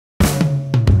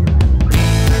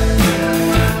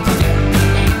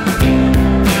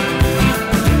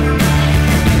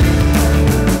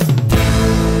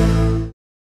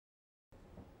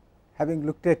having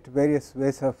looked at various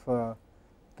ways of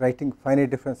writing finite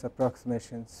difference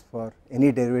approximations for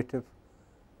any derivative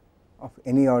of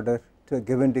any order to a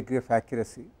given degree of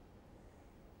accuracy,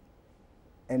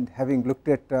 and having looked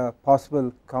at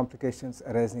possible complications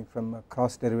arising from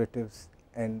cross derivatives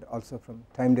and also from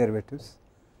time derivatives,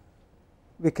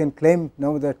 we can claim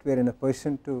now that we are in a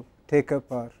position to take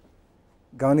up our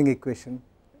governing equation,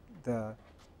 the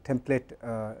template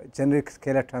generic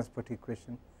scalar transport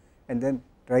equation, and then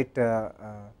write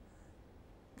a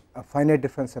finite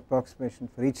difference approximation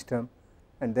for each term,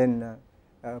 and then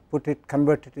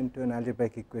convert it into an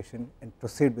algebraic equation and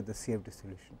proceed with the CFD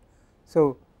solution.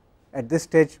 So at this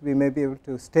stage we may be able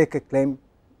to stake a claim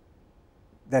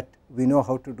that we know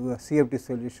how to do a CFD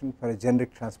solution for a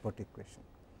generic transport equation,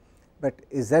 but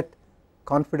is that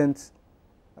confidence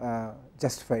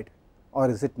justified or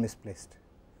is it misplaced?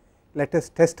 Let us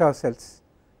test ourselves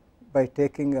by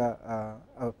taking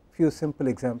a few simple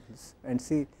examples and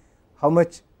see how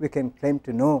much we can claim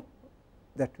to know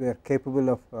that we are capable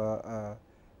of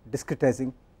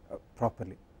discretizing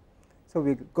properly. So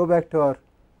we go back to our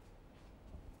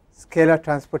scalar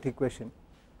transport equation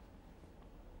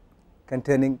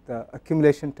containing the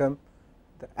accumulation term,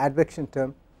 the advection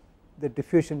term, the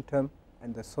diffusion term,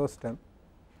 and the source term,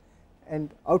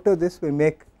 and out of this we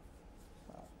make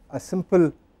a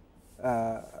simple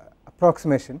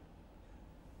approximation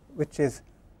which is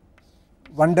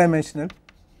one dimensional,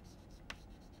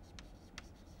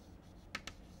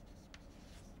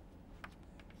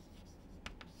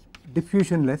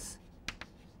 diffusionless,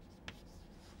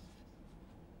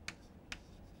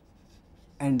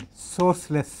 and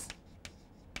sourceless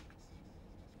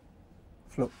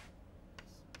flow.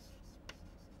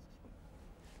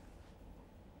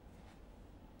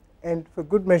 And for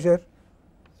good measure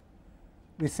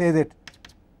we say that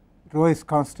rho is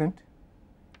constant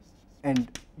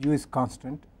and u is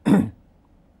constant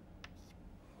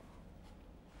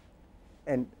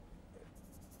and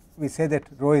we say that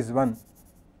rho is 1,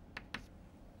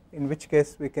 in which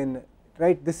case we can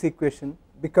write this equation.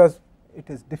 Because it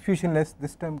is diffusionless,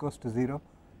 this term goes to 0,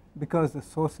 because the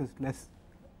source is less,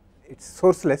 it is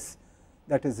sourceless,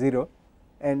 that is 0,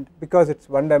 and because it is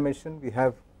one dimension we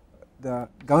have the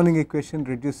governing equation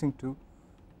reducing to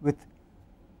with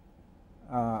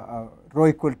rho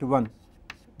equal to 1,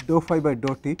 dou phi by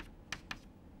dou t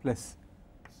plus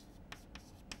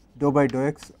dou by dou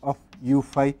x of u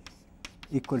phi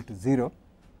equal to 0.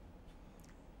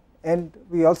 And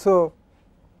we also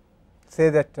say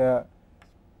that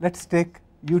let us take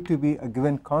u to be a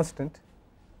given constant,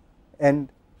 and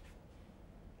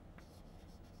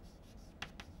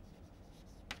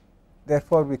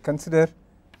therefore we consider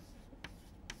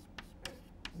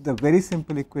the very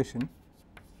simple equation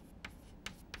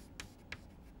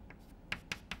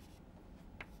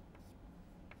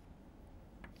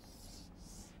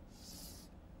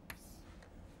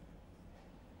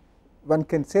one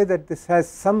can say that this has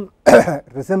some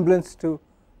resemblance to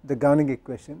the governing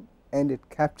equation, and it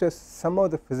captures some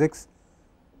of the physics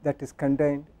that is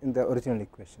contained in the original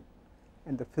equation,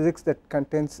 and the physics that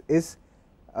contains is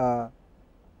a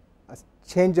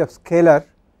change of scalar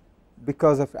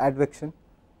because of advection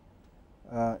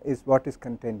is what is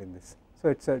contained in this. So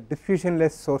it is a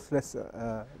diffusionless, sourceless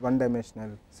one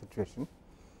dimensional situation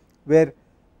where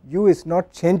u is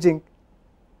not changing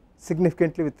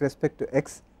significantly with respect to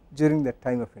x during the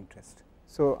time of interest.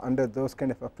 So under those kind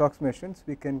of approximations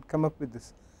we can come up with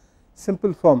this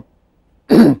simple form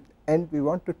and we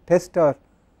want to test our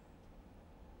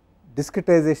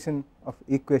discretization of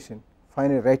equation,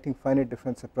 writing finite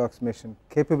difference approximation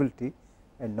capability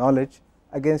and knowledge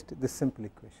against this simple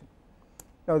equation.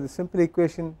 Now the simple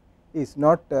equation is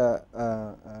not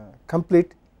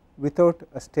complete without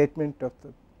a statement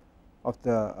of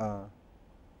the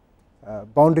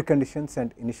boundary conditions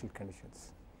and initial conditions.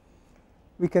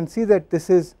 We can see that this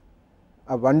is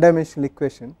a one dimensional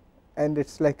equation and it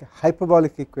is like a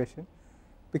hyperbolic equation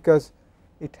because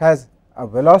it has a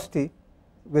velocity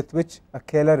with which a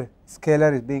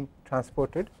scalar is being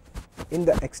transported in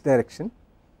the x direction,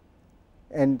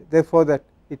 and therefore that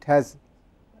it has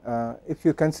if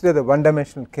you consider the one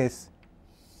dimensional case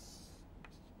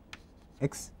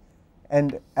x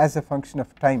and as a function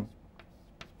of time,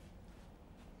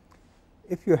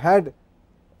 if you had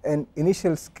an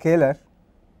initial scalar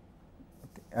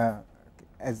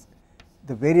as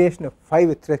the variation of phi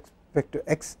with respect to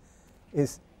x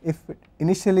is, if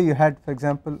initially you had for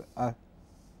example a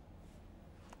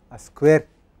square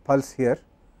pulse here,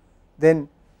 then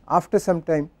after some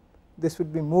time this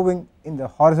would be moving in the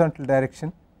horizontal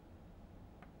direction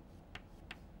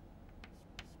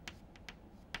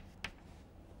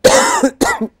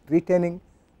retaining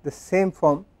the same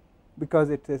form because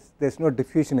it is there is no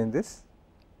diffusion in this,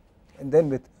 and then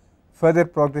with further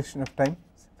progression of time,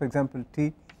 for example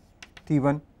t,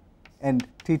 t1 and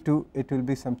t2, it will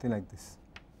be something like this.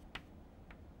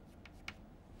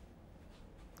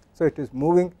 So it is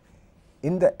moving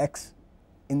in the x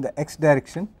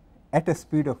direction at a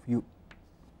speed of u.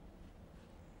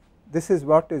 This is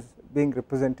what is being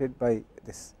represented by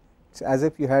this. It's as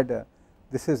if you had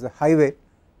this is a highway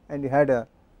and you had a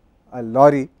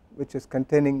lorry which is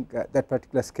containing that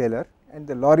particular scalar, and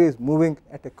the lorry is moving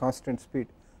at a constant speed.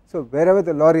 So wherever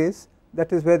the lorry is,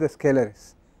 that is where the scalar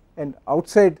is, and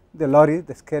outside the lorry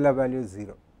the scalar value is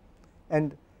 0,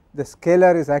 and the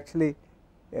scalar is actually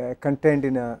contained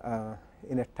in a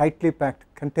tightly packed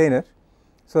container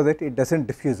so that it does not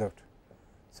diffuse out.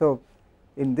 So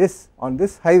in this, on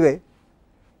this highway,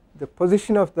 the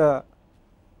position of the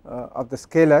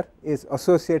scalar is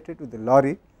associated with the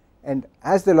lorry, and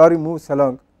as the lorry moves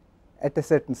along at a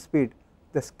certain speed,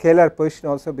 the scalar position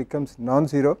also becomes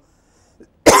non-zero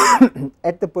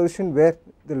at the position where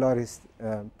the lorry is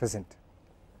present,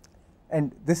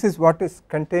 and this is what is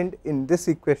contained in this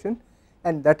equation,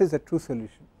 and that is a true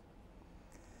solution.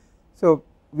 So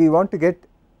we want to get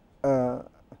a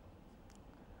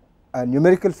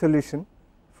numerical solution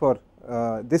for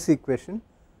this equation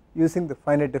using the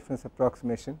finite difference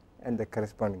approximation and the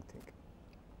corresponding thing.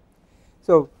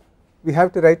 So we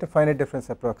have to write a finite difference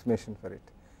approximation for it.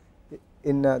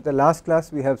 In the last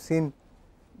class we have seen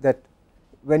that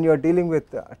when you are dealing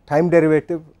with a time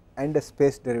derivative and a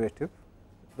space derivative,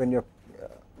 when your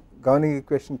governing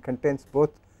equation contains both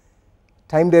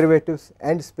time derivatives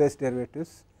and space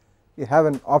derivatives, you have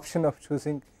an option of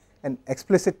choosing an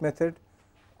explicit method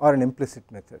or an implicit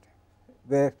method,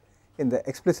 where in the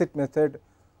explicit method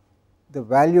the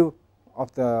value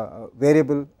of the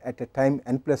variable at a time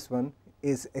n+1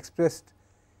 is expressed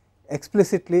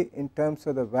explicitly in terms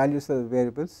of the values of the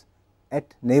variables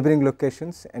at neighboring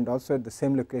locations and also at the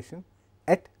same location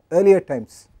at earlier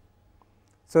times,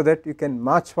 so that you can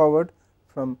march forward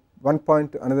from one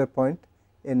point to another point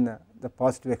in the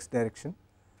positive x direction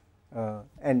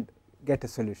and get a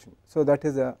solution. So that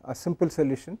is a simple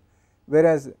solution,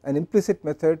 whereas an implicit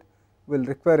method will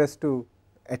require us to,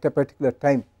 at a particular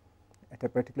time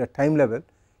level,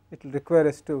 it will require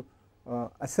us to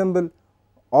assemble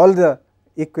all the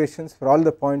equations for all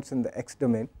the points in the x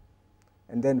domain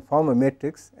and then form a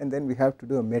matrix, and then we have to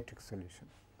do a matrix solution.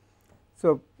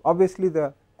 So obviously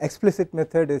the explicit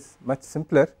method is much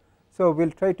simpler, so we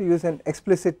will try to use an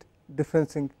explicit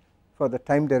differencing for the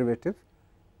time derivative,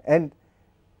 and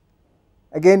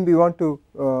again we want to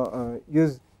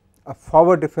use a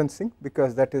forward differencing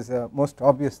because that is a most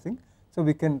obvious thing. So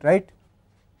we can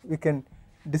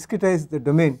discretize the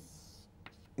domain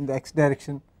in the x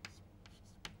direction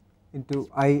into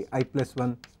I plus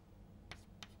 1,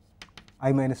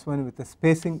 I minus 1 with a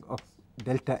spacing of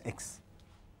delta x,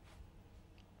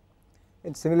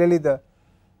 and similarly the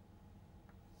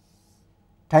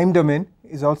time domain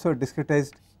is also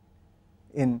discretized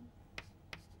in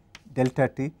delta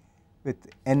t with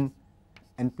n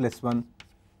plus 1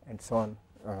 and so on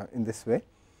in this way.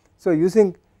 So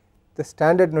using the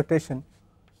standard notation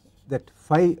that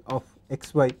phi of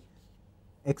xy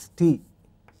xt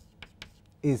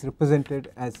is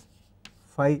represented as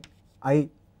phi I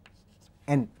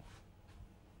n,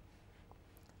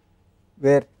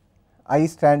 where I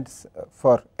stands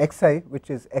for xi,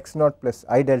 which is x naught plus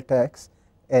I delta x,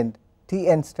 and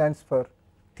Tn stands for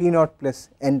T naught plus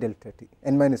n delta t,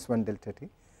 n minus 1 delta t.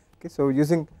 Okay, so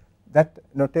using that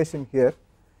notation here,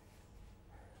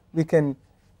 we can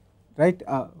write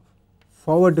a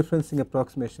forward differencing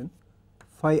approximation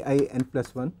phi I n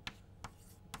plus 1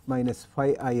 minus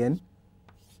phi I n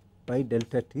by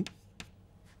delta t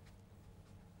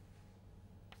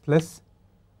plus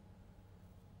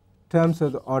terms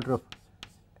of the order of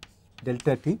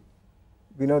delta t.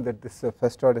 We know that this is a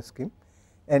first order scheme,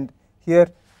 and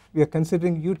here we are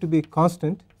considering u to be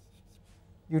constant,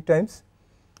 u times,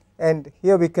 and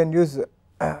here we can use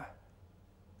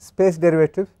space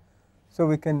derivative, so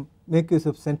we can make use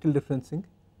of central differencing.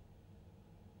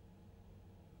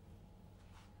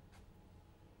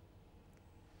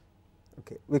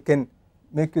 Okay, we can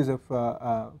make use of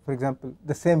for example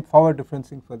the same forward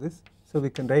differencing for this, so we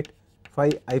can write phi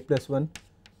I plus 1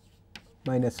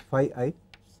 minus phi I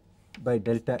by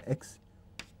delta x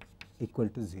equal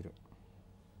to 0.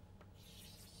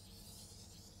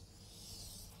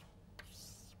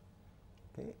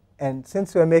 Okay, and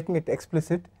since we are making it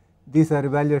explicit, these are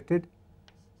evaluated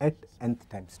at nth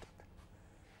time step.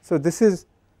 So this is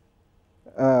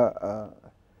a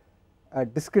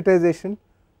discretization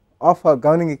of a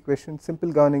governing equation,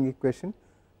 simple governing equation,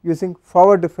 using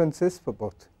forward differences for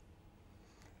both.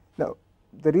 Now,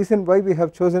 the reason why we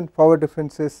have chosen forward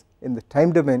differences in the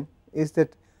time domain is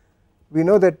that we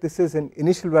know that this is an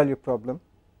initial value problem.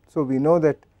 So, we know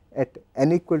that at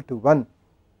n equal to 1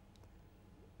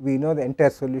 we know the entire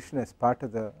solution as part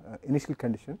of the initial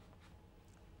condition,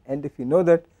 and if we know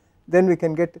that, then we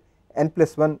can get n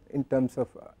plus 1 in terms of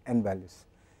n values.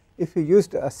 If we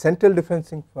used a central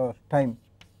differencing for time,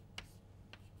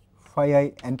 phi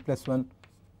I n plus 1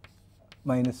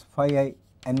 minus phi I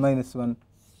n minus 1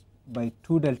 by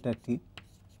 2 delta t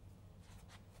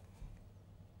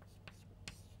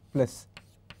plus,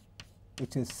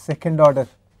 which is second order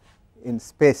in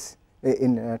space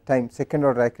in time, second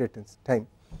order accurate in time,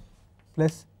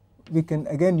 plus we can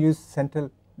again use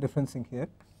central differencing here,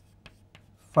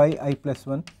 phi I plus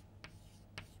 1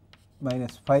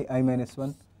 minus phi I minus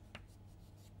 1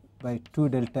 by 2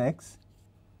 delta x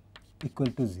equal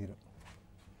to 0.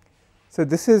 So,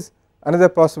 this is another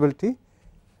possibility,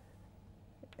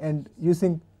 and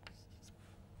using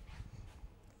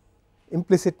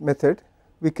implicit method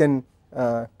we can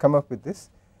come up with this.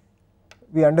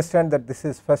 We understand that this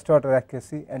is first order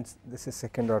accuracy and this is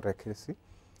second order accuracy.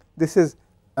 This is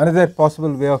another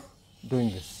possible way of doing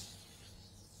this.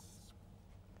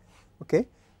 Okay.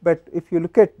 But if you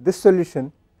look at this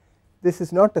solution, this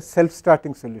is not a self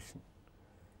starting solution,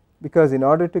 because in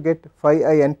order to get phi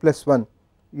I n plus 1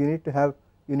 you need to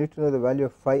know the value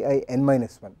of phi I n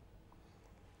minus 1.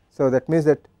 So, that means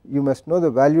that you must know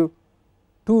the value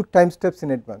 2 time steps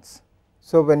in advance.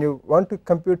 So, when you want to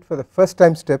compute for the first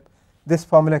time step, this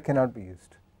formula cannot be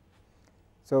used.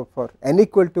 So, for n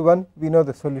equal to 1 we know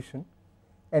the solution,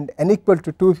 and n equal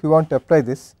to 2 if you want to apply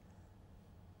this,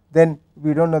 then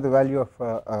we do not know the value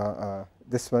of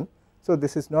this one. So,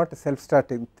 this is not a self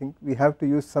starting thing, we have to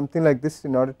use something like this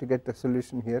in order to get the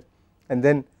solution here, and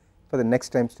then for the next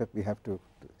time step we have to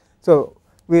do. So,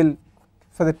 we will,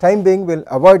 for the time being we will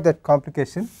avoid that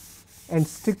complication and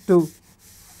stick to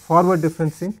forward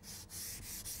differencing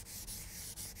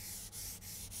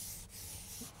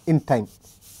in time.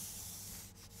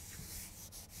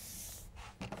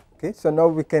 Okay. So, now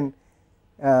we can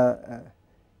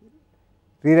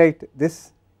rewrite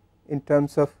this in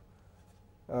terms of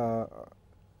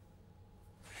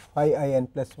phi I n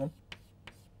plus 1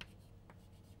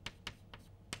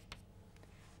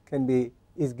 can be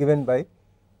is given by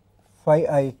phi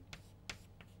I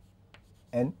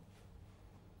n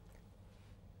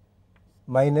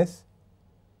minus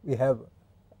we have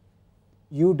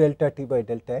u delta t by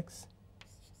delta x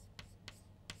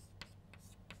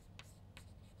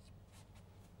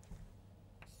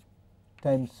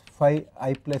times phi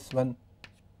I plus 1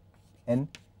 n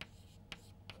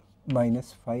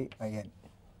minus phi I n.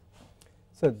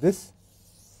 So, this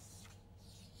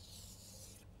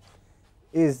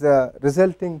is the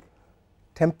resulting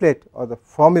template or the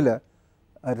formula,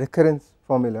 a recurrence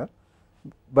formula,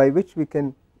 by which we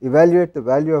can evaluate the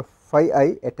value of phi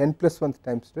I at n plus 1th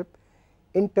time step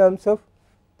in terms of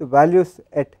the values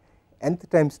at nth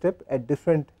time step at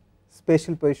different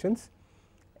spatial positions,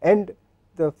 and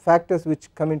the factors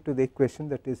which come into the equation,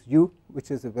 that is u, which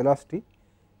is the velocity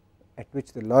at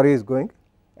which the lorry is going,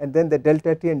 and then the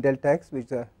delta t and delta x,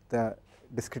 which are the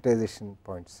discretization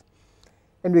points.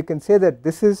 And we can say that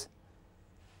this is,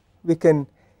 we can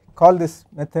call this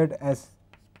method as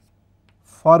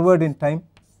forward in time,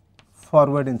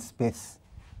 forward in space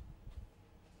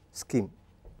scheme.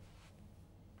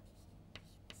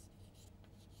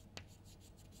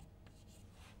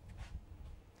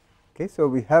 Okay. So,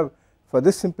 we have, for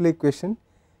this simple equation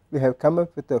we have come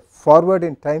up with a forward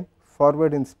in time,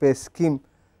 forward in space scheme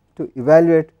to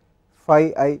evaluate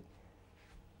phi I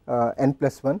n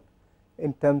plus 1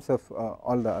 in terms of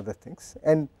all the other things,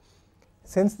 and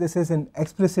since this is an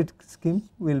explicit scheme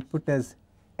we will put as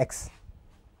X,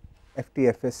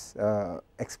 FTFS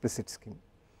explicit scheme.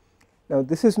 Now,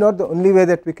 this is not the only way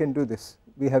that we can do this.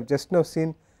 We have just now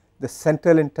seen the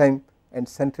central in time and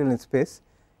central in space,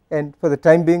 and for the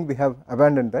time being we have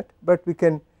abandoned that, but we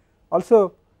can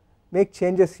also make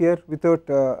changes here without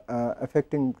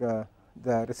affecting the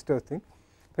rest of the thing.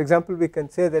 For example, we can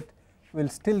say that we will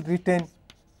still retain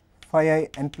phi I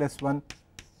n plus 1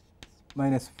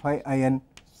 minus phi I n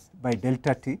by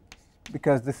delta t,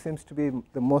 because this seems to be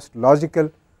the most logical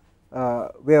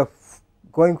way of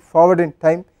going forward in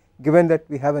time, given that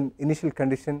we have an initial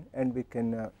condition and we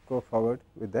can go forward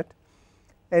with that.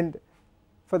 And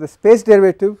for the space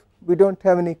derivative we do not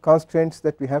have any constraints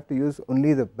that we have to use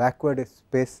only the backward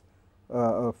space,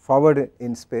 forward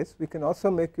in space. We can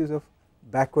also make use of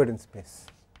backward in space,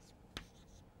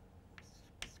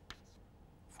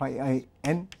 phi I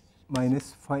n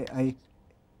minus phi I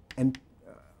n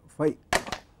phi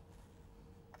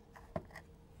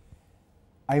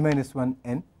I minus 1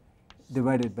 n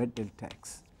divided by delta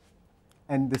x,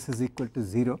 and this is equal to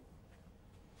 0,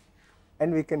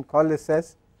 and we can call this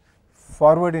as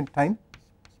forward in time,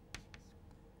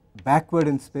 backward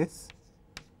in space,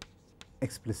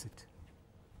 explicit.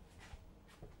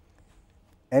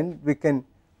 And we can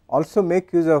also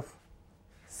make use of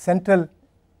central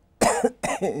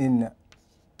in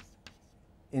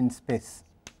space.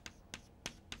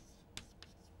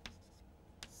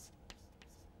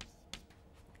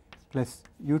 Plus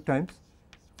u times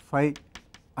phi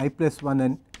I plus 1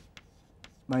 n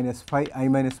minus phi I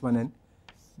minus 1 n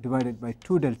divided by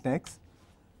 2 delta x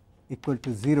equal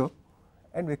to 0,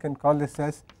 and we can call this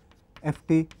as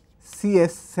ft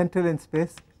cs central in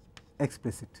space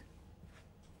explicit.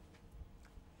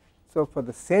 So, for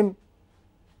the same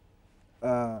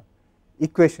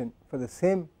equation, for the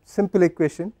same simple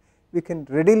equation, we can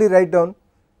readily write down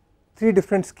 3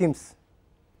 different schemes,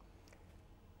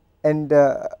 and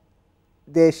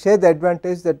they share the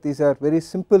advantage that these are very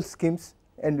simple schemes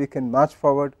and we can march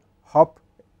forward, hop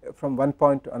from one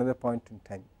point to another point in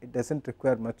time. It does not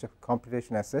require much of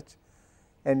computation as such,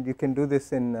 and you can do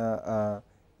this in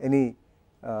any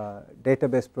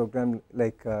database program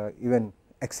like even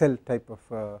Excel type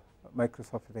of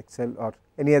Microsoft Excel or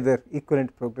any other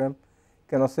equivalent program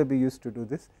can also be used to do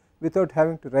this without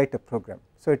having to write a program.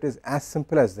 So, it is as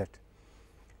simple as that.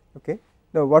 Okay.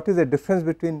 Now, what is the difference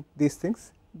between these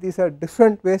things? These are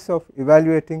different ways of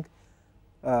evaluating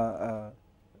the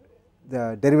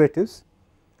derivatives.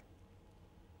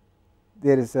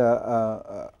 There is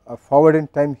a forward in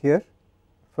time here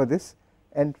for this,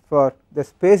 and for the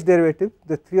space derivative,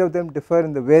 the 3 of them differ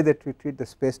in the way that we treat the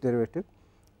space derivative.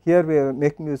 Here we are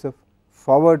making use of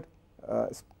forward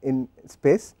in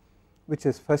space, which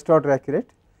is first order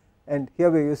accurate, and here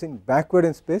we are using backward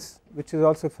in space, which is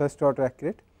also first order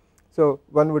accurate. So,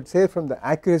 one would say from the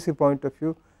accuracy point of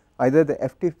view, either the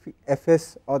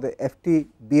FTFS or the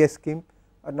FTBS scheme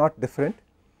are not different,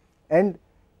 and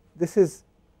this is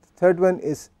the third one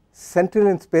is central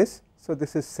in space. So,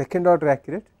 this is second order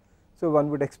accurate. So, one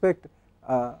would expect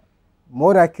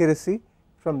more accuracy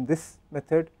from this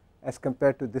method as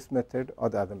compared to this method or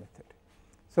the other method.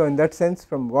 So, in that sense,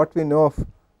 from what we know of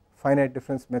finite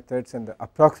difference methods and the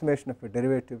approximation of a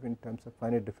derivative in terms of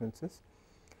finite differences,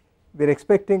 we are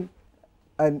expecting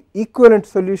an equivalent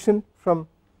solution from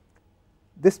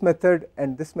this method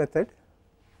and this method,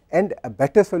 and a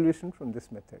better solution from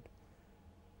this method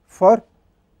for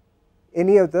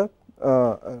any of the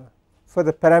for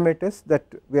the parameters that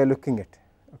we are looking at.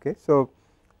 Okay. So,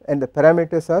 and the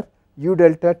parameters are u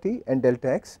delta t and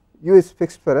delta x. U is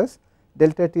fixed for us,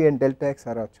 delta t and delta x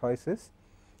are our choices,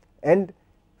 and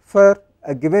for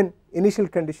a given initial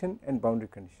condition and boundary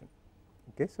condition.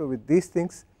 Okay. So, with these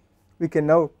things we can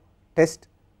now test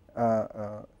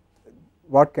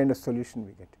what kind of solution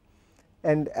we get,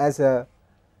 and as a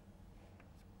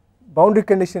boundary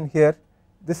condition here,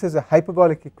 this is a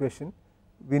hyperbolic equation.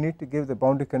 We need to give the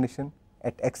boundary condition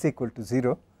at x equal to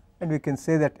 0, and we can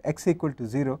say that x equal to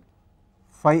 0,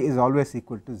 phi is always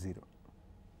equal to 0.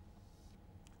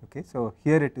 Okay. So,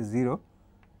 here it is 0,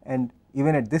 and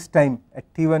even at this time at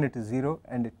t1 it is 0,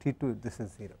 and at t2 this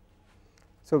is 0.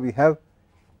 So, we have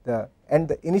the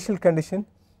initial condition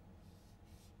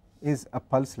is a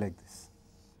pulse like this.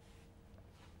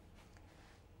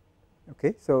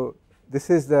 Okay. So,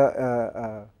 this is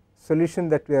the solution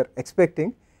that we are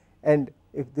expecting, and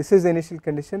if this is the initial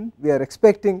condition, we are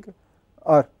expecting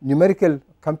our numerical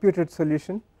computed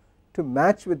solution to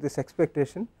match with this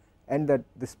expectation, and that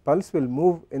this pulse will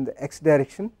move in the x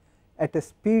direction at a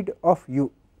speed of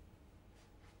u.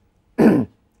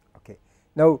 Okay.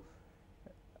 Now,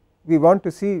 we want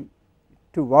to see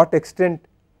to what extent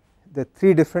the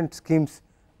 3 different schemes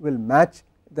will match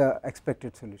the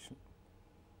expected solution.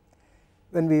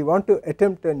 When we want to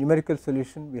attempt a numerical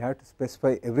solution, we have to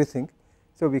specify everything.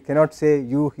 So, we cannot say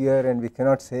u here and we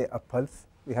cannot say a pulse,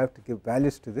 we have to give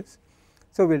values to this.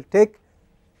 So, we will take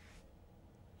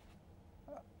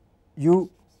u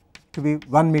to be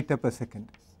 1 meter per second.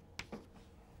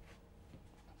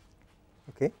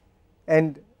 Okay.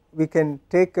 And we can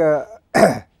take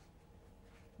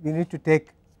we need to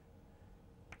take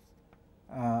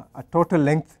a total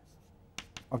length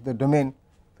of the domain.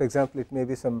 For example, it may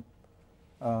be some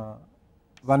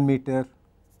 1 meter,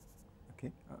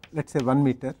 okay, let us say 1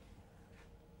 meter,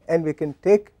 and we can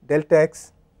take delta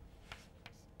x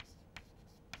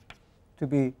to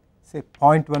be say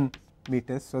 0.1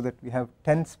 meters, so that we have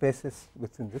 10 spaces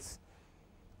within this,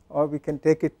 or we can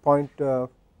take it 0.05.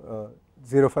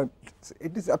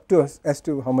 It is up to us as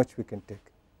to how much we can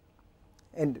take,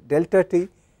 and delta t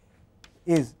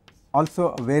is also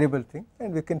a variable thing,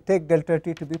 and we can take delta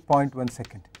t to be 0.1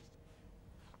 second.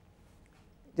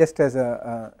 Just as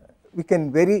a we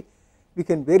can vary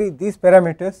these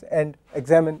parameters and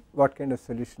examine what kind of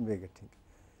solution we are getting.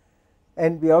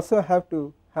 And we also have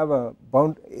to have a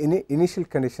bound initial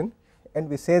condition, and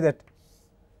we say that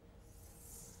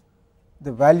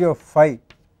the value of phi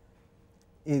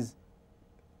is,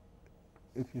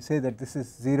 if you say that this is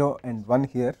 0 and 1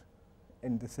 here,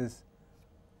 and this is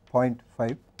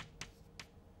 0.5,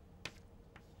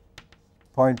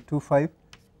 0.25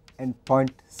 and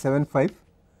 0.75,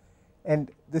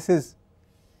 and this is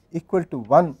equal to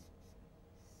 1.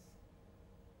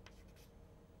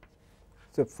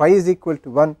 So, phi is equal to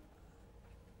 1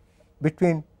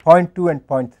 between 0.2 and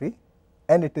 0.3,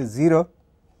 and it is 0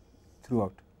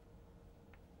 throughout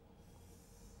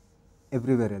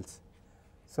everywhere else.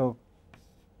 So,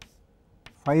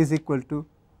 phi is equal to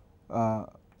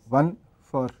 1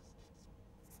 for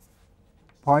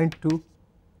 0.2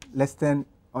 less than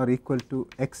or equal to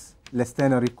x less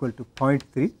than or equal to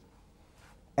 0.3,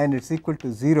 and it is equal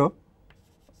to 0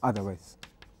 otherwise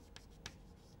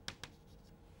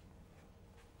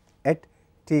at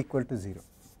t equal to 0.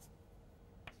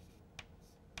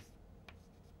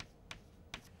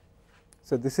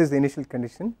 So, this is the initial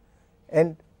condition,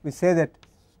 and we say that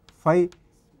phi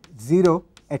 0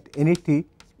 at any t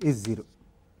is 0.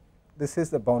 This is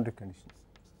the boundary condition.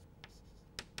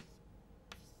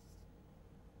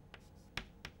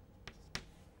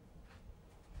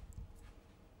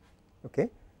 Okay.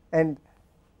 And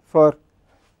for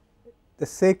the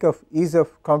sake of ease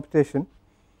of computation,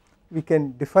 we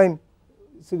can define,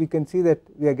 so we can see that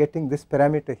we are getting this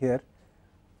parameter here.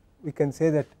 We can say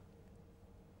that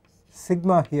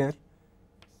sigma here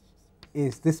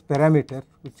is this parameter,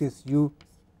 which is u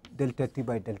delta t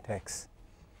by delta x,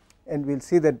 and we will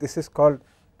see that this is called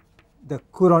the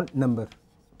Courant number.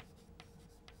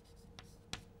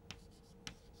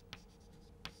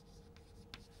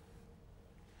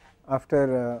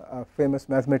 After a famous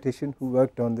mathematician who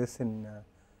worked on this in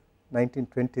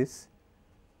 1920s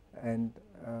and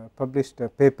published a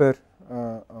paper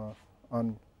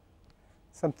on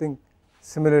something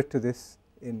similar to this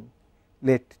in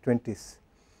late 20s,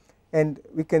 and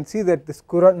we can see that this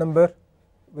Courant number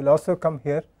will also come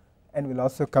here and will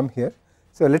also come here.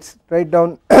 So, let us write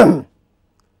down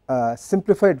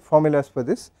simplified formulas for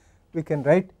this. We can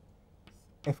write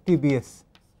FTBS,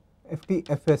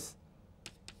 FTFS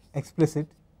explicit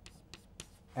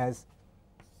as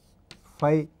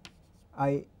phi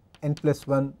I n plus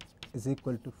 1 is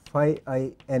equal to phi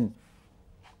I n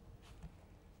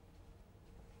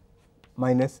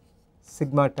minus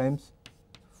sigma times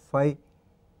phi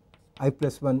I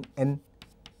plus 1 n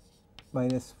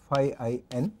minus phi I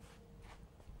n,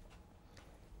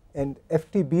 and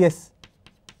FTBS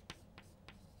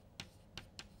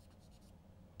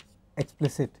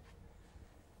explicit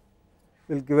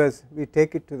will give us, we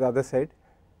take it to the other side,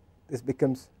 this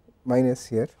becomes minus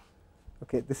here.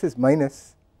 Okay, this is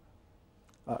minus,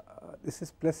 this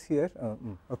is plus here.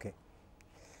 Okay,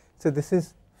 so this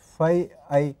is phi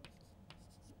I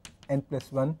n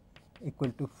plus 1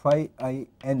 equal to phi I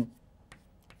n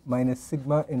minus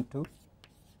sigma into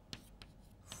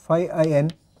phi I n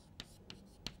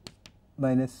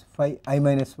minus phi I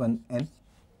minus 1 n.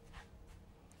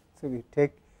 So, we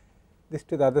take this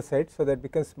to the other side, so that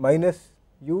becomes minus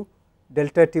u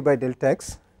delta t by delta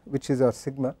x, which is our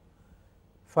sigma,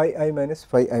 phi I minus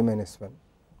phi I minus 1,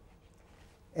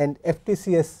 and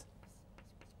FTCS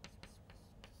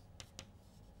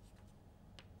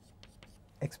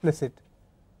explicit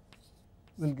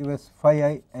will give us phi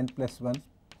I n plus 1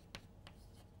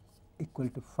 equal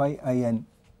to phi I n,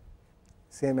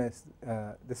 same as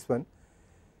this one,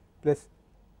 plus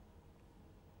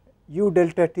u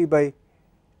delta t by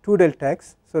 2 delta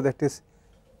x. So, that is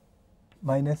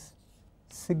minus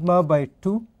sigma by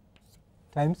 2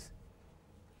 times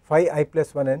phi I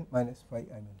plus 1 n minus phi I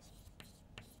minus.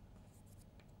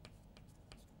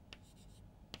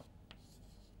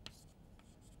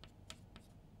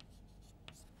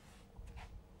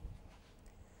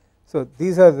 So,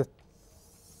 these are the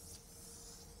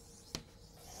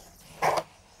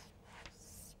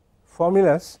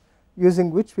formulas using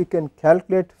which we can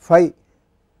calculate phi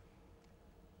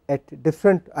at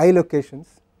different I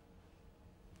locations,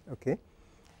 okay,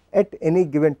 at any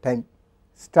given time,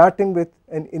 starting with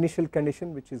an initial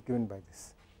condition which is given by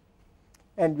this,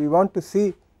 and we want to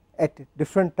see at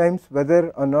different times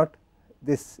whether or not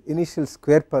this initial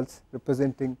square pulse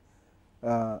representing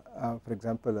for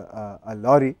example a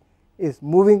lorry is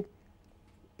moving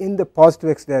in the positive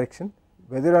x direction,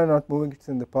 whether or not moving it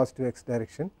in the positive x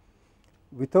direction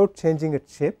without changing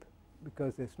its shape,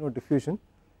 because there is no diffusion,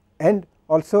 and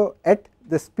also at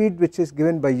the speed which is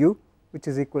given by u, which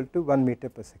is equal to 1 meter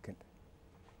per second.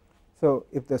 So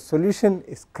if the solution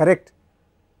is correct,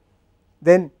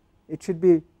 then it should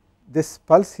be this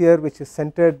pulse here, which is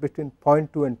centered between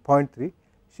 0.2 and 0.3,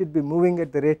 should be moving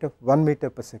at the rate of 1 meter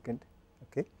per second,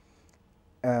 okay,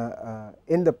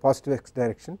 in the positive x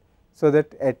direction, so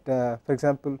that at for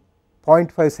example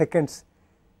 0.5 seconds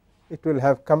it will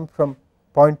have come from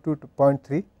 0.2 to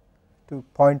 0.3 to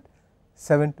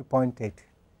 0.7 to 0.8.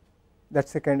 That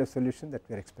is the kind of solution that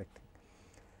we are expecting.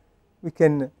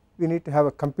 We need to have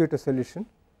a computer solution.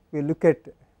 We look at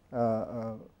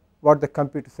what the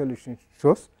computer solution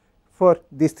shows for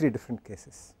these 3 different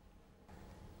cases.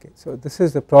 Okay, so this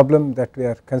is the problem that we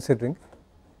are considering.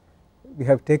 We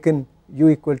have taken u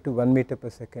equal to 1 meter per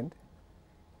second,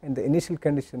 and the initial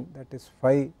condition, that is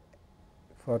phi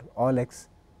for all x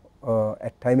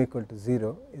at time equal to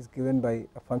 0, is given by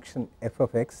a function f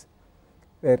of x,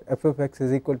 where f of x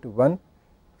is equal to 1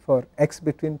 for x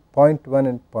between 0.1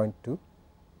 and 0.2,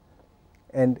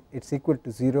 and it is equal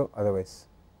to 0 otherwise.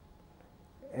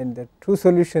 And the true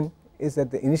solution is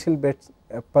that the initial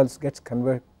pulse gets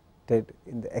converted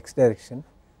in the x direction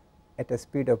at a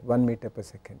speed of 1 meter per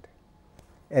second,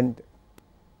 and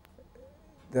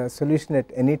the solution at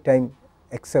any time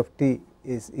x of t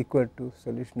is equal to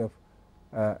solution of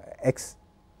x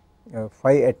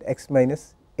phi at x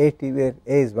minus a t, where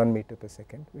a is 1 meter per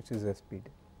second, which is the speed.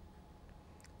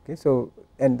 Okay, so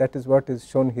and that is what is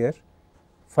shown here,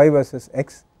 phi versus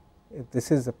x. If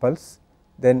this is the pulse,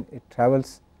 then it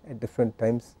travels at different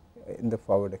times in the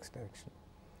forward x direction.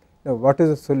 Now what is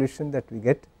the solution that we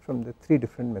get from the 3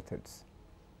 different methods?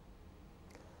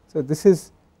 So this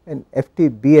is an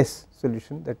FTBS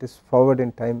solution, that is forward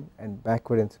in time and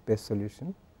backward in space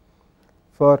solution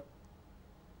for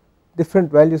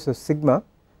different values of sigma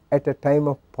at a time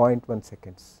of 0.1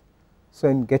 seconds. So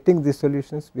in getting these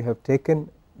solutions, we have taken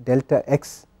delta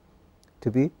x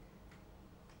to be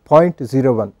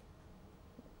 0.01,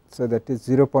 so that is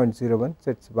 0.01,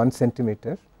 so it is 1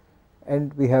 centimeter,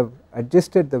 and we have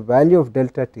adjusted the value of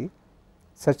delta t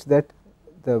such that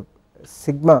the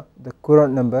sigma, the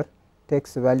Courant number,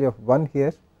 takes the value of 1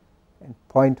 here and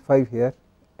 0.5 here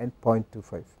and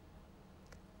 0.25.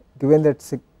 Given that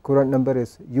Courant number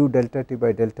is u delta t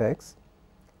by delta x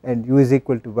and u is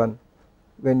equal to 1,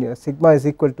 when your sigma is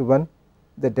equal to 1,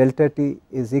 the delta t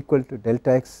is equal to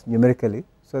delta x numerically,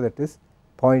 so that is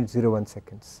 0.01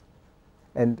 seconds.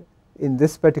 And in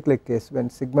this particular case, when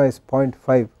sigma is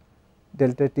 0.5,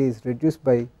 delta t is reduced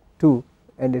by 2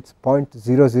 and it is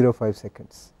 0.005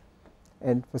 seconds,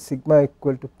 and for sigma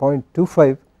equal to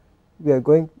 0.25, we are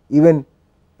going even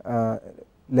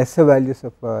lesser values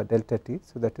of delta t,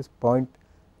 so that is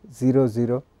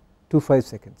 0.0025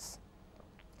 seconds.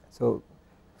 So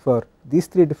for these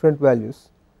 3 different values,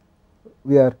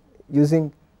 we are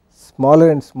using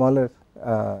smaller and smaller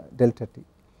delta t.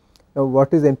 Now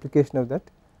what is the implication of that?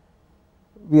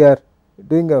 We are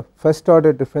doing a first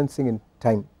order differencing in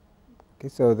time. Okay,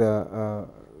 so the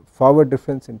forward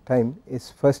difference in time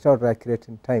is first order accurate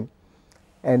in time,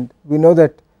 and we know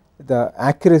that the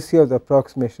accuracy of the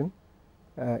approximation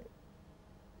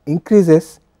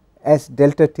increases as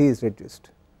delta t is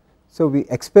reduced. So we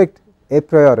expect a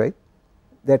priori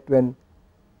that when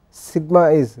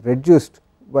sigma is reduced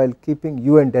while keeping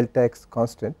u and delta x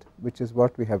constant, which is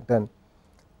what we have done,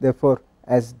 therefore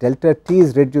as delta t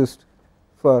is reduced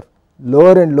for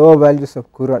lower and lower values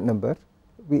of Courant number,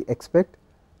 we expect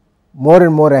more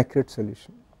and more accurate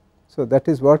solution. So that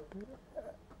is what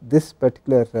this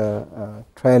particular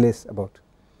trial is about,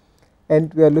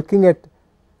 and we are looking at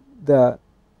the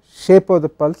shape of the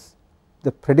pulse,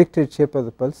 the predicted shape of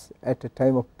the pulse at a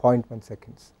time of 0.1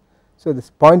 seconds. So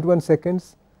this 0.1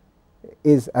 seconds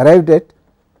is arrived at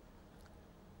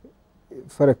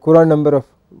for a Courant number of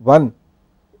 1,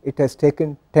 it has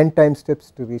taken 10 time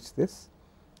steps to reach this.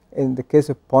 In the case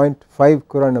of 0.5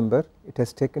 Courant number, it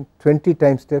has taken 20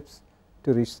 time steps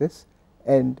to reach this,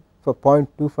 and for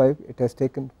 0.25 it has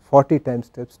taken 40 time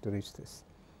steps to reach this.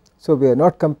 So we are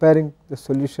not comparing the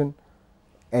solution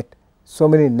at so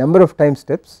many number of time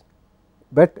steps,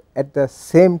 but at the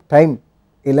same time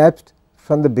elapsed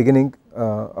from the beginning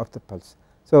of the pulse.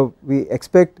 So we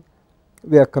expect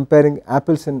we are comparing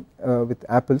apples and with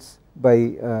apples by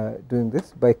doing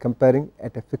this, by comparing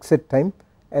at a fixed time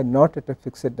and not at a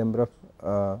fixed number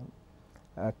of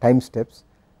time steps,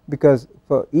 because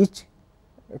for each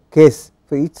case,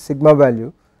 for each sigma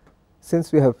value,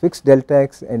 since we have fixed delta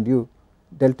x and u,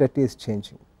 delta t is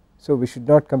changing. So we should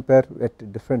not compare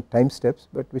at different time steps,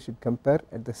 but we should compare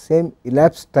at the same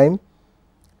elapsed time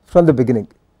from the beginning,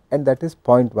 and that is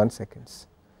 0.1 seconds.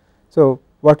 So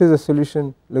what is the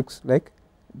solution looks like?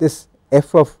 This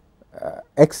f of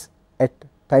x at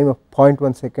time of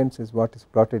 0.1 seconds is what is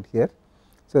plotted here.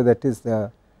 So that is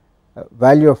the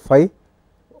value of phi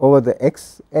over the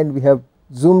x, and we have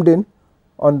zoomed in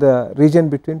on the region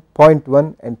between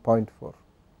 0.1 and 0.4,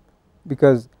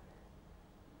 because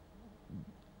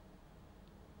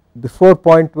before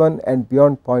 0.1 and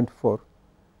beyond 0.4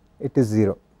 it is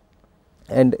 0,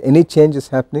 and any change is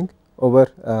happening over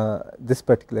this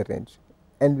particular range.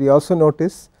 And we also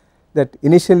notice that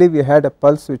initially we had a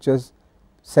pulse which was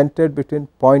centered between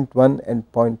 0.1 and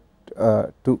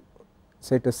 0.2,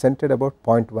 so it was centered about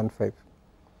 0.15,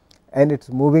 and it is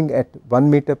moving at 1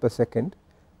 meter per second.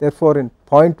 Therefore, in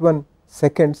 0.1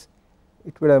 seconds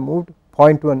it would have moved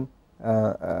 0.1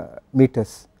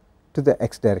 meters to the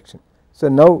x direction. So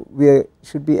now we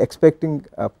should be expecting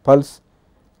a pulse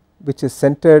which is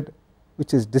centered,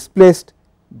 which is displaced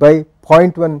by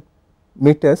 0.1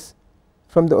 meters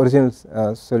from the original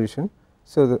solution.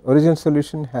 So the original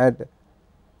solution had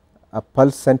a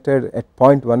pulse centered at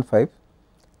 0.15.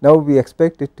 Now we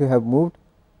expect it to have moved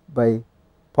by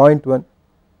 0.1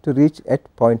 to reach at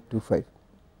 0.25.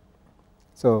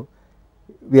 So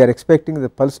we are expecting the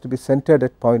pulse to be centered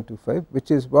at 0.25,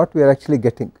 which is what we are actually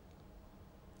getting.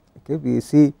 Okay, we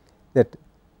see that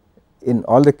in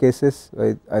all the cases,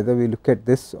 either we look at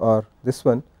this or this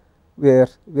one, we are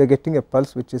getting a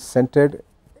pulse which is centered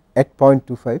at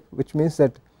 0.25, which means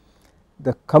that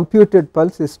the computed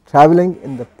pulse is traveling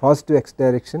in the positive x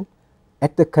direction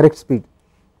at the correct speed.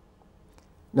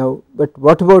 Now, but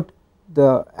what about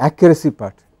the accuracy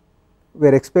part? We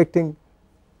are expecting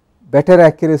better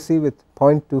accuracy with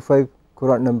 0.25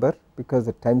 Courant number because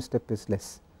the time step is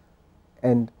less,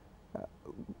 and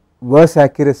worse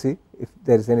accuracy if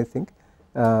there is anything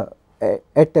at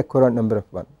a Courant number of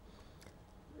 1.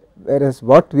 Whereas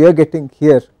what we are getting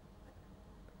here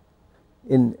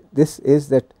in this is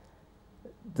that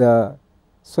the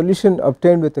solution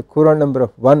obtained with a Courant number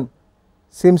of 1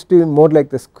 seems to be more like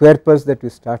the square pulse that we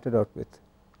started out with.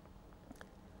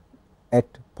 At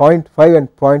 0.5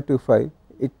 and 0.25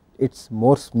 it is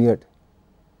more smeared.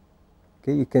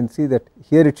 Okay, you can see that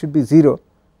here it should be 0,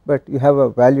 but you have a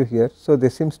value here. So there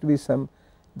seems to be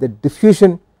the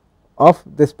diffusion of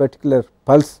this particular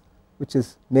pulse, which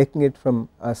is making it from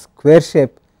a square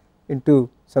shape into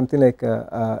something like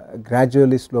a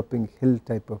gradually sloping hill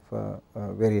type of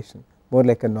variation, more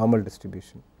like a normal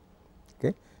distribution.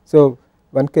 Okay. So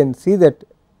one can see that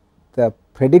the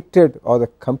predicted or the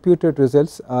computed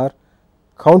results are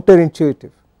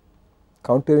counterintuitive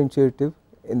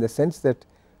in the sense that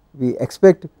we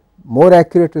expect more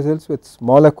accurate results with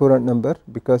smaller Courant number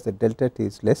because the delta t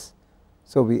is less.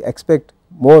 So we expect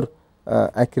more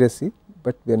accuracy,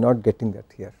 but we are not getting that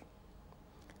here.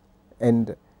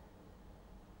 And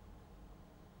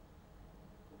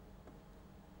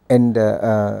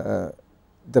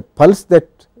the pulse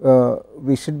that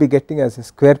we should be getting as a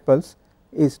square pulse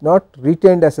is not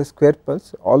retained as a square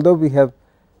pulse, although we have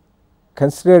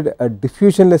considered a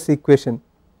diffusionless equation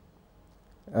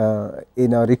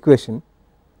in our equation.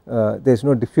 There is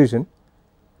no diffusion.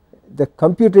 The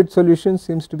computed solution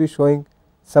seems to be showing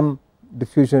some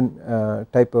diffusion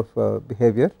type of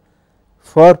behavior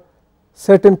for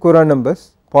certain Courant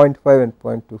numbers 0.5 and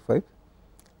 0.25,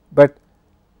 but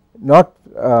not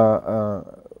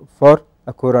for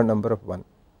a Courant number of 1.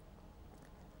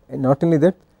 And not only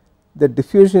that, the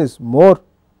diffusion is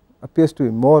appears to be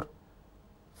more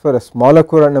for a smaller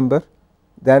Courant number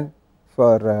than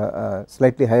for a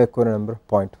slightly higher Courant number of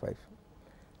 0.5.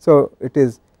 So it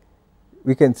is,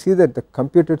 we can see that the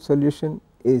computed solution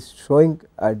is showing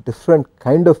a different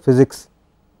kind of physics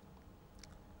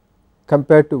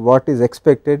compared to what is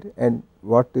expected and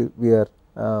what we are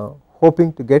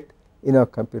hoping to get in our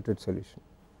computed solution.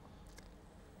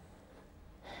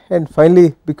 And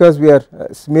finally, because we are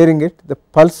smearing it, the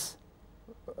pulse,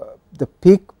 the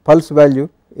peak pulse value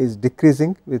is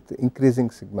decreasing with increasing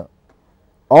sigma,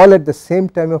 all at the same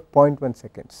time of 0.1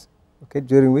 seconds, okay,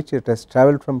 during which it has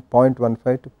travelled from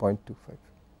 0.15 to 0.25.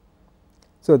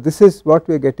 So this is what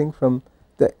we are getting from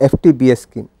the FTBS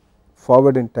scheme,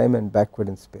 forward in time and backward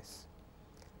in space.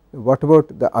 What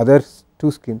about the other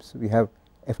two schemes? We have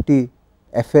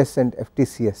FTFS and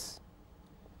FTCS.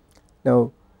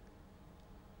 Now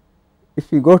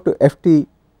if you go to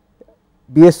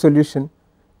FTBS solution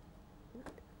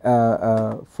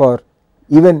for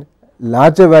even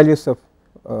larger values of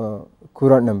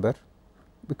Courant number,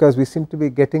 because we seem to be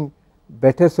getting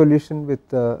better solution with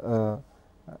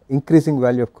increasing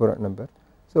value of Courant number.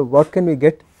 So what can we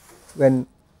get when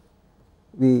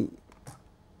we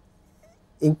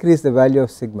increase the value of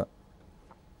sigma?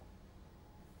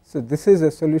 So, this is a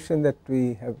solution that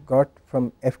we have got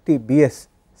from FTBS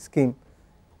scheme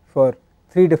for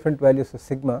 3 different values of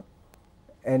sigma,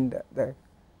 and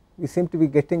we seem to be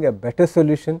getting a better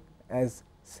solution as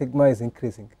sigma is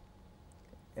increasing,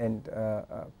 and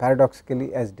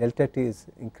paradoxically as delta t is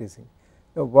increasing.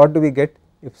 Now, what do we get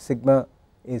if sigma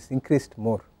is increased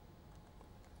more?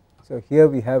 So, here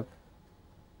we have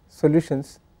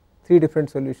solutions, 3 different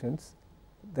solutions,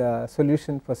 the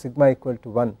solution for sigma equal to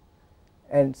 1,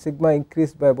 and sigma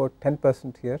increased by about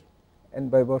 10% here and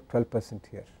by about 12%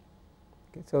 here.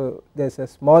 Okay, so, there is a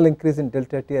small increase in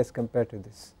delta t as compared to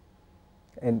this,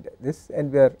 and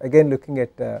we are again looking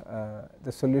at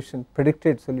the solution,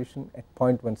 predicted solution at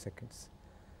 0.1 seconds.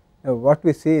 Now, what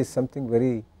we see is something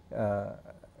very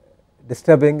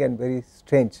disturbing and very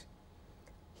strange.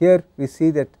 Here we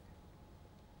see that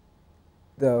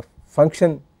the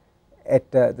function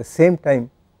at the same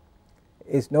time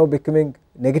is now becoming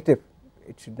negative.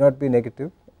 It should not be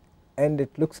negative, and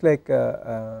it looks like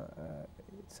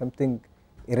something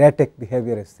erratic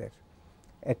behavior is there.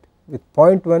 With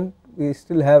 0.1 we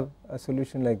still have a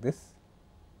solution like this.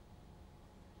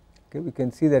 Okay, we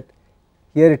can see that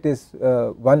here it is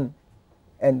 1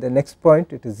 and the next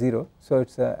point it is 0. So, it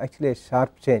is actually a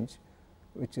sharp change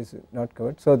which is not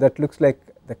covered. So, that looks like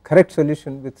the correct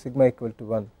solution with sigma equal to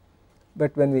 1,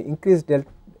 but when we increase the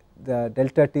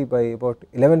delta t by about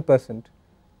 11%,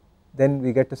 then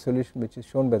we get a solution which is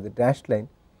shown by the dashed line,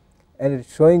 and it is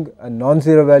showing a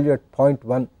non-zero value at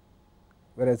 0.1,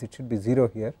 whereas it should be 0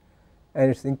 here,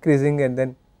 and it is increasing and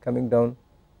then coming down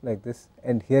like this,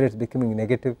 and here it is becoming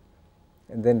negative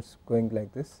and then it is going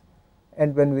like this.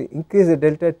 And when we increase the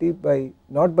delta t by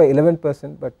not by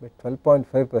 11% but by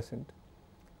 12.5%,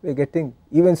 we are getting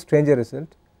even stranger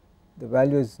result. The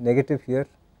value is negative here,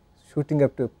 shooting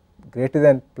up to greater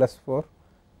than +4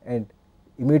 and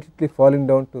immediately falling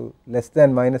down to less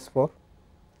than -4,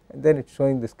 and then it is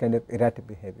showing this kind of erratic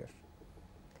behavior.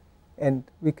 And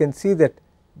we can see that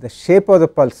the shape of the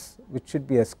pulse, which should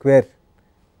be a square,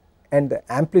 and the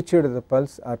amplitude of the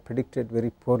pulse are predicted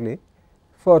very poorly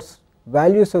for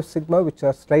values of sigma which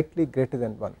are slightly greater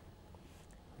than 1.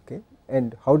 Okay.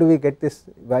 And how do we get this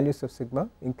values of sigma,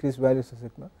 increased values of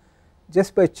sigma?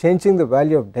 Just by changing the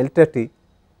value of delta t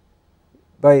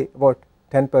by about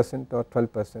 10% or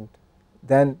 12%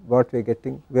 than what we are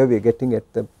getting, where we are getting at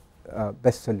the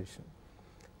best solution.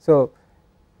 So,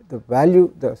 the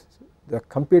value, the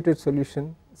computed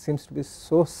solution seems to be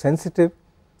so sensitive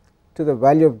to the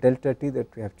value of delta t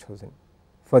that we have chosen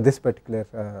for this particular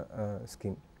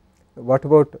scheme. What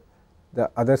about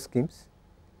the other schemes?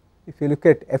 If you look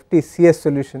at FTCS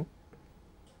solution,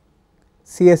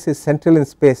 CS is central in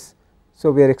space,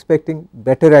 so we are expecting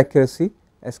better accuracy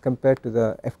as compared to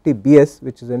the FTBS,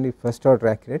 which is only first order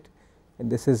accurate, and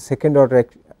this is second order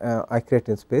accurate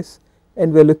in space,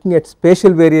 and we are looking at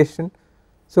spatial variation.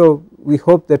 So, we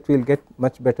hope that we will get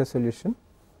much better solution,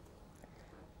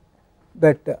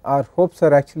 but our hopes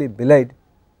are actually belied,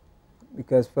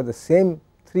 because for the same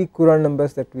 3 Courant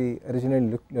numbers that we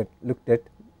originally looked at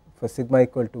for sigma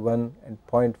equal to 1 and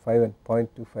 0.5 and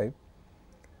 0.25,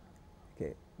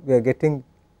 okay, we are getting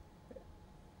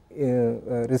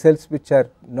results which are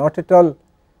not at all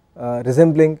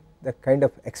resembling the kind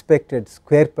of expected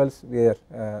square pulse we are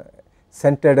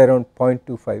centered around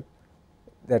 0.25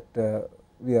 that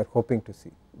we are hoping to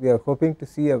see. We are hoping to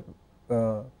see a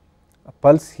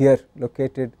pulse here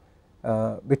located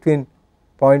between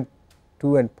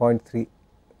 0.2 and 0.3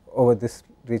 over this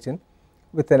region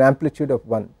with an amplitude of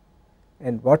 1,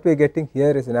 and what we are getting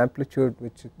here is an amplitude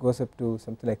which goes up to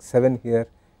something like 7 here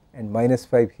and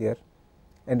 -5 here,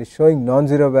 and is showing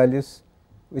non-zero values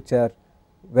which are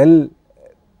well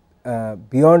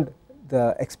beyond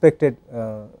the expected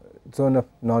zone of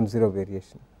non-zero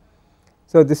variation.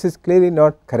 So, this is clearly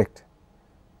not correct,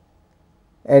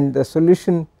 and the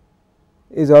solution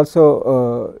is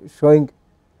also showing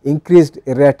increased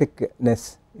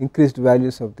erraticness, increased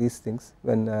values of these things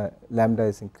when lambda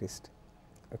is increased,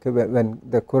 okay, when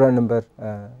the Courant number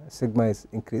sigma is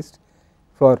increased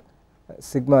for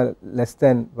sigma less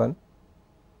than 1.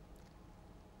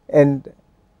 And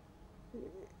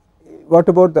what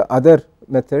about the other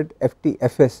method,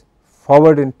 FTFS,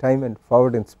 forward in time and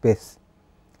forward in space?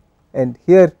 And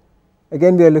here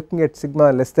again we are looking at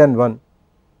sigma less than 1,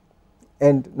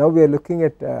 and now we are looking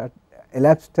at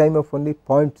elapsed time of only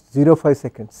 0.05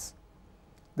 seconds.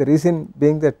 The reason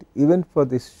being that even for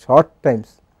these short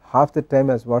times, half the time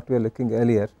as what we are looking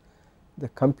earlier, the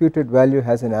computed value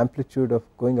has an amplitude of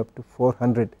going up to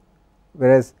 400,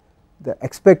 whereas the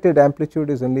expected amplitude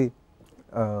is only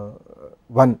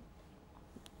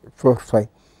 145.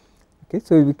 Okay,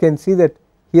 so we can see that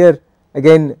here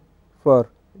Again for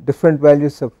different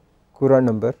values of Courant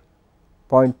number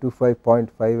 0.25,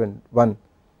 0.5 and 1,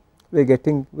 we are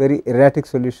getting very erratic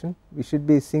solution. We should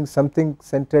be seeing something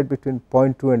centered between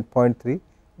 0.2 and 0.3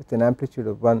 with an amplitude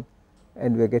of 1,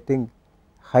 and we are getting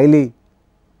highly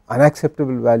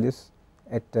unacceptable values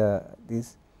at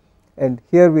these. And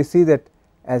here we see that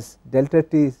as delta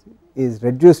t is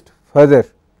reduced further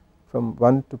from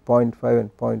 1 to 0.5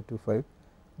 and 0.25,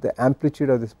 the amplitude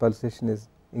of this pulsation is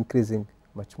increasing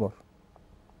much more.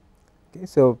 Okay,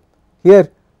 so here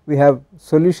we have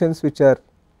solutions which are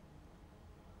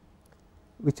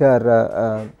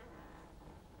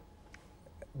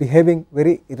behaving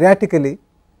very erratically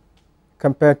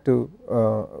compared to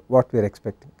what we are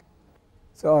expecting.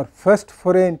 So our first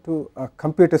foray into a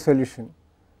computer solution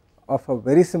of a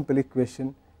very simple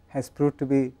equation has proved to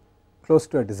be close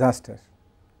to a disaster.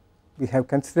 We have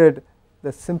considered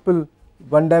the simple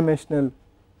one dimensional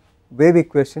wave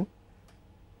equation,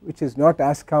 which is not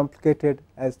as complicated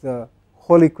as the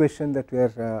whole equation that we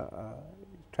are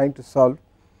trying to solve,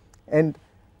 and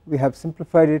we have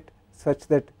simplified it such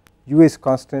that u is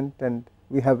constant, and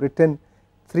we have written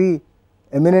 3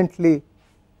 eminently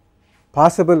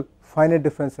possible finite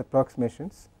difference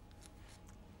approximations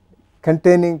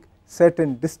containing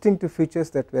certain distinctive features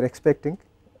that we are expecting,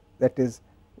 that is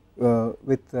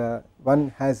with one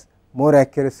has more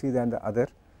accuracy than the other,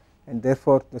 and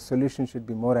therefore the solution should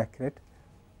be more accurate,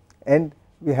 and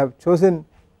we have chosen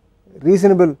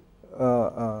reasonable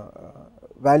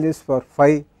values for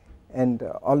phi and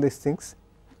all these things.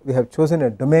 We have chosen a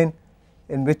domain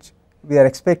in which we are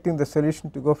expecting the solution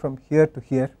to go from here to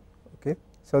here, okay,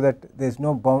 so that there is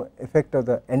no bound effect of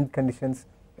the end conditions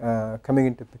coming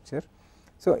into picture.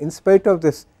 So in spite of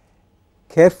this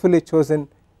carefully chosen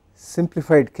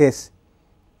simplified case,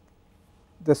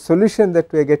 the solution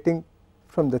that we are getting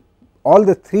from all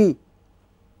the 3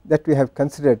 that we have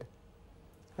considered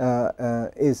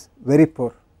is very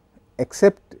poor,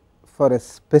 except for a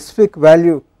specific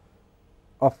value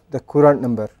of the Courant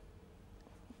number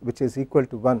which is equal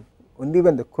to 1. Only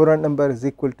when the Courant number is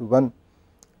equal to 1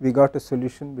 we got a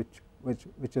solution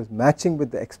which is matching with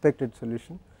the expected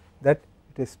solution, that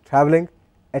it is travelling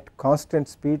at constant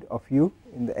speed of u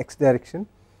in the x direction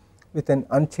with an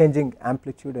unchanging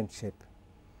amplitude and shape.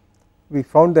 We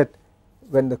found that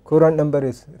when the Courant number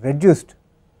is reduced,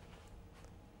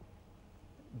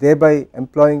 thereby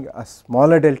employing a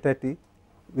smaller delta t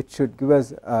which should give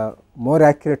us a more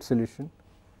accurate solution,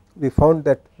 we found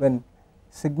that when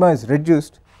sigma is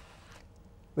reduced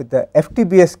with the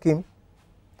FTBS scheme,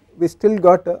 we still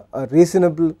got a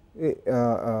reasonable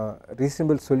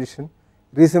solution,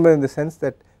 reasonable in the sense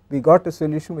that we got a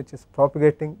solution which is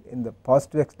propagating in the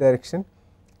positive x direction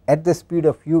at the speed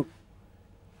of u,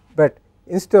 but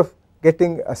instead of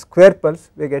getting a square pulse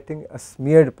we are getting a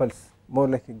smeared pulse, more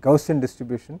like a Gaussian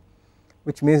distribution,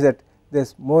 which means that there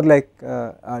is more like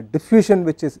a diffusion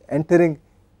which is entering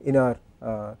in our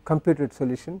computed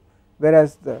solution,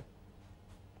 whereas the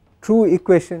true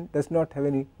equation does not have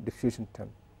any diffusion term.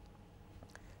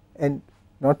 And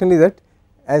not only that,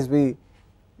 as we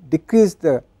decrease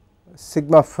the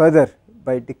sigma further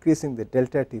by decreasing the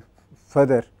delta t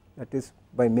further, that is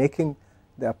by making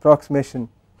the approximation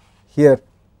here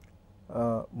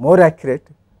more accurate,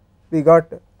 we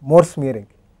got more smearing,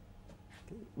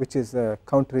 which is a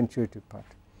counterintuitive part.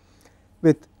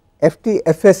 With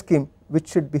FTFS scheme, which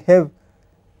should behave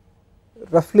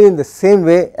roughly in the same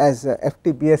way as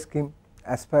FTBS scheme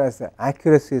as far as the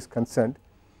accuracy is concerned,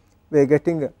 we are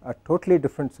getting a totally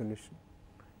different solution.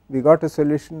 We got a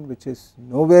solution which is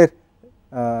nowhere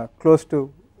close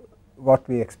to what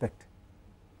we expect.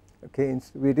 Okay,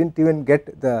 we did not even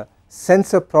get the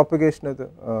sense of propagation of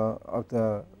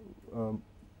the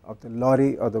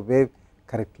lorry or the wave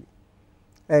correctly,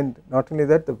 and not only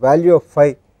that, the value of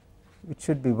phi, which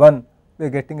should be 1, we are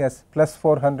getting as plus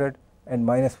 400 and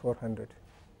minus 400.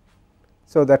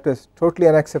 So that was totally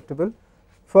unacceptable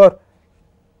for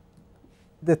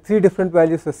the 3 different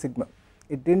values of sigma.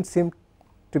 It did not seem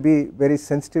to be very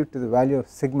sensitive to the value of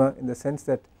sigma, in the sense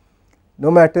that no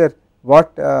matter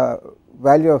what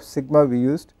value of sigma we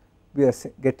used, we are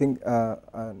getting a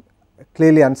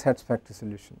clearly unsatisfactory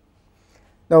solution.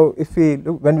 Now if we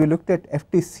look, when we looked at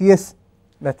FTCS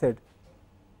method,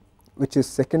 which is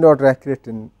second order accurate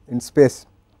in space,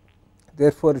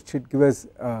 therefore it should give us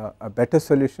a better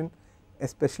solution,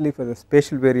 especially for the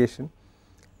spatial variation.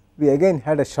 We again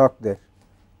had a shock there.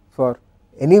 For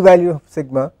any value of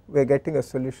sigma we are getting a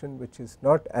solution which is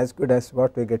not as good as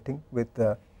what we are getting with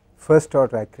the first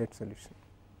order accurate solution.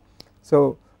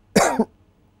 So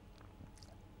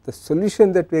the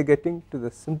solution that we are getting to the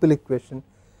simple equation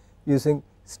using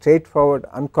straightforward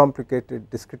uncomplicated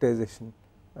discretization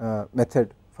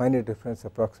method, finite difference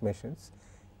approximations,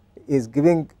 is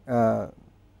giving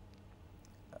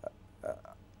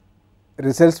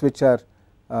results which are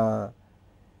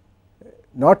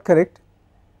not correct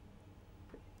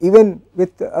even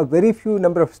with a very few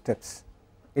number of steps.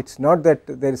 It is not that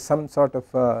there is some sort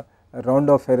of a round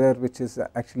off error which is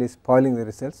actually spoiling the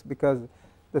results, because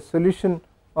the solution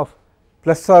of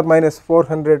plus or minus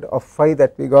 400 of phi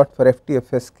that we got for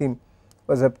FTFS scheme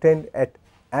was obtained at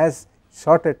as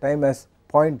short a time as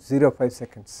 0.05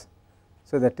 seconds.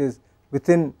 So that is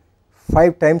within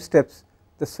 5 time steps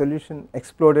the solution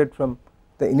exploded from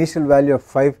the initial value of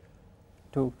 5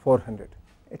 to 400.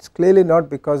 It is clearly not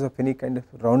because of any kind of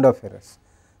round off errors.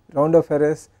 Round off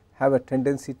errors have a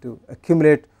tendency to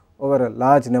accumulate over a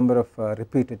large number of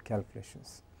repeated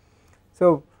calculations.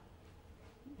 So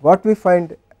what we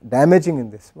find damaging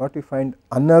in this, what we find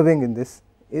unnerving in this,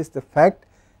 is the fact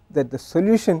that the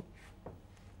solution,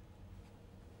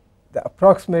 the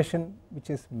approximation which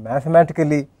is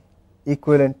mathematically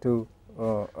equivalent to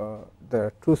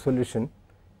the true solution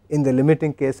in the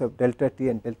limiting case of delta t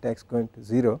and delta x going to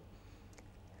 0,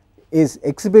 is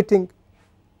exhibiting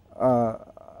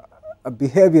a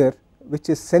behavior which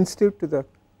is sensitive to the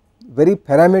very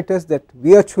parameters that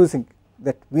we are choosing,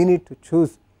 that we need to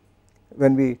choose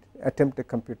when we attempt a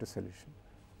computer solution.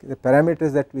 The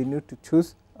parameters that we need to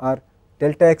choose are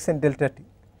delta x and delta t,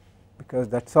 because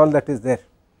that is all that is there,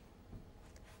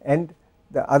 and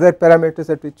the other parameters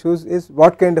that we choose is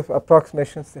what kind of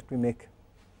approximations that we make.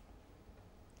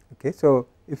 Okay, so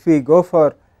if we go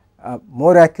for a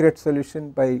more accurate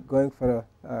solution by going for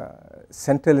a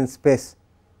central in space,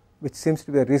 which seems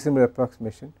to be a reasonable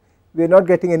approximation, we are not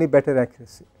getting any better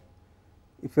accuracy.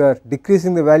 If you are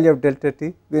decreasing the value of delta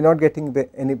t, we are not getting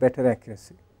any better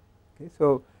accuracy. Okay,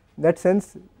 so in that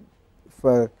sense,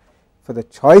 for the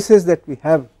choices that we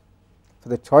have, for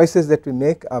the choices that we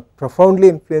make, are profoundly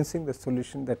influencing the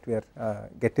solution that we are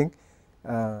getting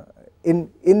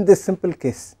in this simple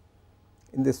case,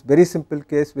 in this very simple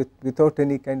case without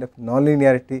any kind of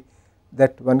nonlinearity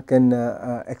that one can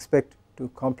expect to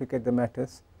complicate the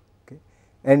matters, okay,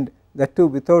 and that too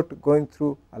without going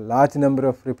through a large number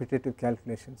of repetitive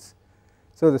calculations.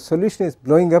 So the solution is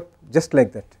blowing up just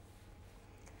like that.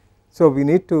 So we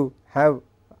need to have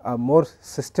a more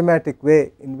systematic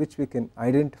way in which we can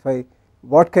identify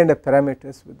what kind of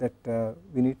parameters that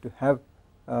we need to have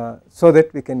so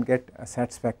that we can get a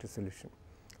satisfactory solution.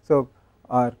 So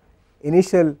our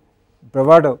initial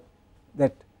bravado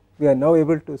that we are now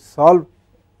able to solve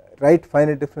right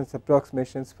finite difference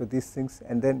approximations for these things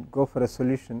and then go for a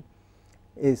solution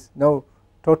is now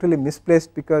totally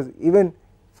misplaced, because even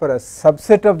for a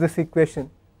subset of this equation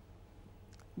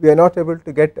we are not able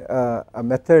to get a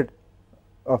method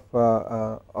of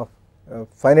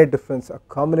finite difference, a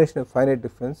combination of finite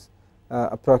difference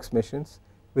approximations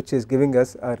which is giving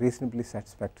us a reasonably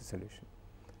satisfactory solution.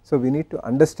 So we need to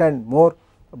understand more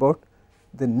about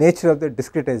the nature of the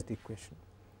discretized equation,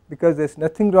 because there is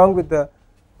nothing wrong with the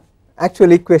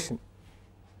actual equation.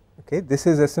 Okay, this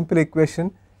is a simple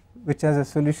equation which has a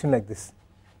solution like this.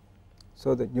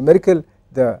 So the numerical,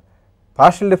 the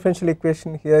partial differential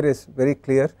equation here is very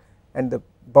clear, and the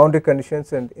boundary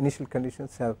conditions and initial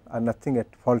conditions are nothing at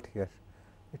fault here.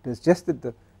 It is just that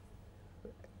the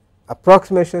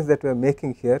approximations that we are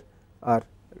making here are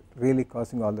really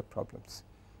causing all the problems.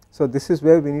 So this is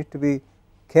where we need to be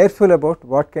careful about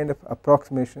what kind of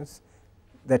approximations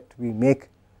that we make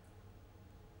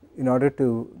in order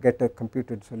to get a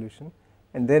computed solution,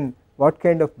 and then what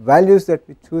kind of values that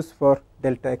we choose for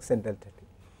delta x and delta t.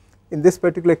 In this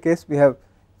particular case we have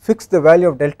fixed the value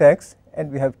of delta x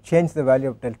and we have changed the value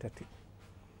of delta t.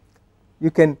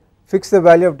 You can fix the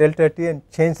value of delta t and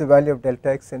change the value of delta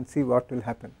x and see what will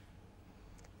happen,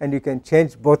 and you can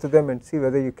change both of them and see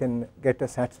whether you can get a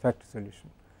satisfactory solution.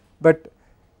 But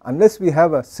unless we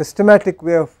have a systematic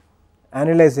way of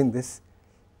analyzing this,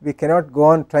 we cannot go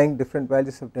on trying different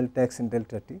values of delta x and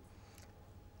delta t,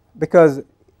 because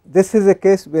this is a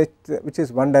case which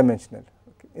is one dimensional.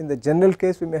 Okay. In the general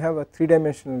case we may have a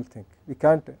 3-dimensional thing. We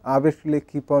cannot arbitrarily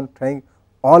keep on trying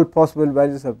all possible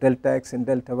values of delta x and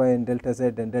delta y and delta z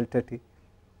and delta t.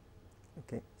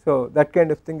 Okay. So that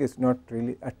kind of thing is not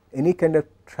really any kind of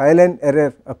trial and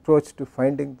error approach to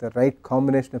finding the right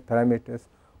combination of parameters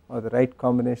or the right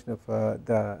combination of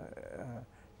the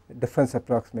difference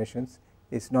approximations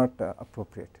is not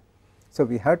appropriate. So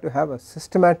we have to have a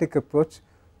systematic approach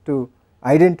to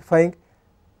identifying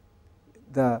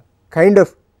the kind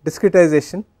of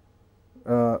discretization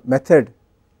method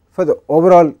for the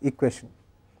overall equation.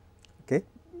 Okay,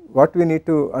 what we need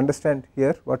to understand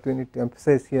here, what we need to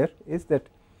emphasize here is that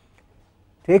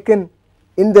taken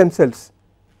in themselves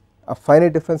a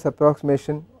finite difference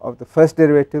approximation of the first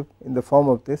derivative in the form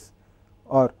of this,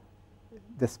 or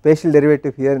the spatial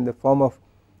derivative here in the form of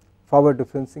forward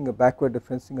differencing or backward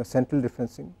differencing or central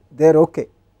differencing, they are okay.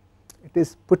 It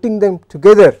is putting them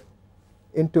together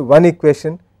into one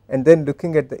equation and then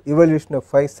looking at the evolution of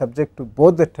phi subject to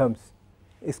both the terms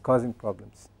is causing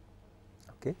problems.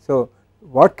 Okay. So,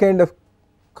 what kind of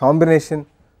combination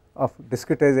of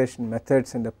discretization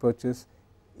methods and approaches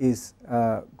is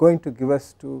going to give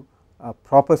us to a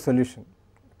proper solution,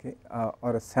 okay,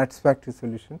 or a satisfactory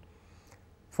solution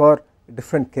for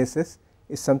different cases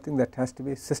is something that has to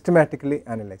be systematically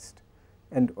analyzed,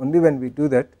 and only when we do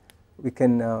that we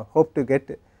can hope to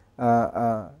get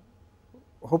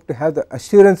hope to have the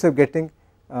assurance of getting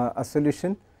a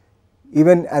solution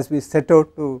even as we set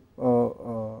out to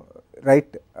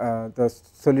write the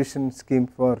solution scheme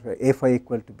for a phi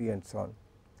equal to b and so on.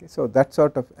 Okay, so that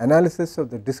sort of analysis of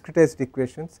the discretized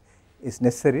equations is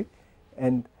necessary,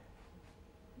 and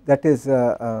that is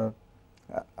an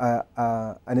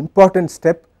important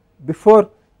step before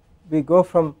we go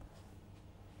from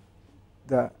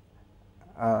the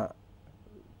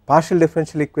partial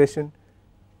differential equation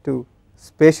to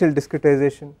spatial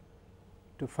discretization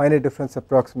to finite difference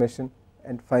approximation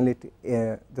and finally to,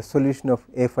 the solution of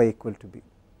a phi equal to b.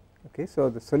 Okay, so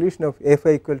the solution of a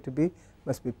phi equal to b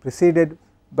must be preceded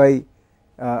by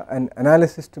an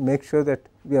analysis to make sure that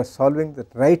we are solving the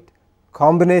right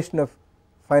combination of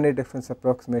finite difference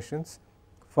approximations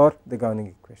for the governing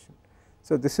equation.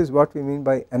 So, this is what we mean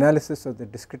by analysis of the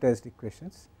discretized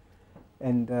equations,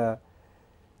 and the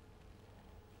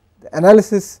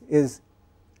analysis is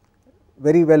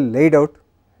very well laid out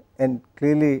and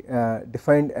clearly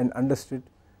defined and understood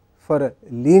for a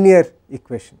linear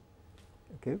equation.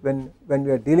 Okay, when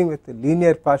we are dealing with a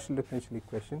linear partial differential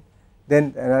equation,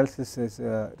 then the analysis is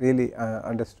really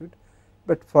understood,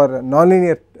 but for a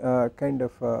nonlinear kind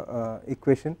of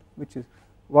equation, which is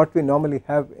what we normally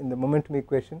have in the momentum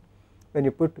equation, when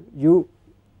you put u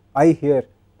I here,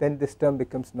 then this term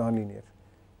becomes nonlinear,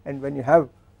 and when you have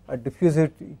a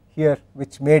diffusivity here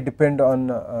which may depend on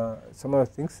some other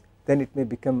things, then it may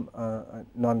become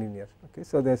nonlinear. Okay,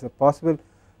 so there is a possible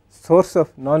source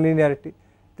of nonlinearity.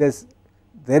 There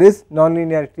is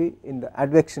nonlinearity in the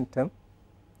advection term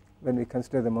when we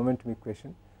consider the momentum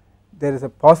equation. There is a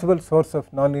possible source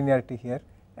of nonlinearity here,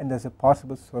 and there is a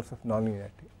possible source of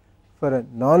nonlinearity. For a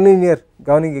nonlinear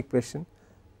governing equation,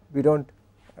 we do not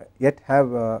yet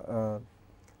have a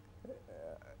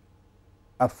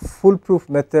foolproof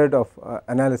method of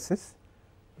analysis,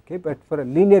 okay, but for a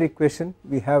linear equation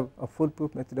we have a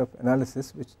foolproof method of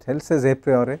analysis which tells us a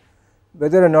priori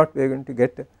whether or not we are going to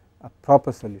get a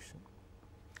proper solution.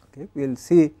 Okay, we will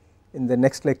see in the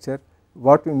next lecture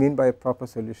what we mean by a proper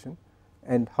solution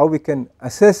and how we can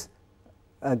assess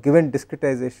a given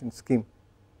discretization scheme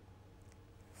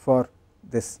for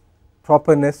this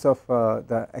properness of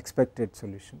the expected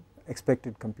solution,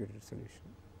 expected computed solution.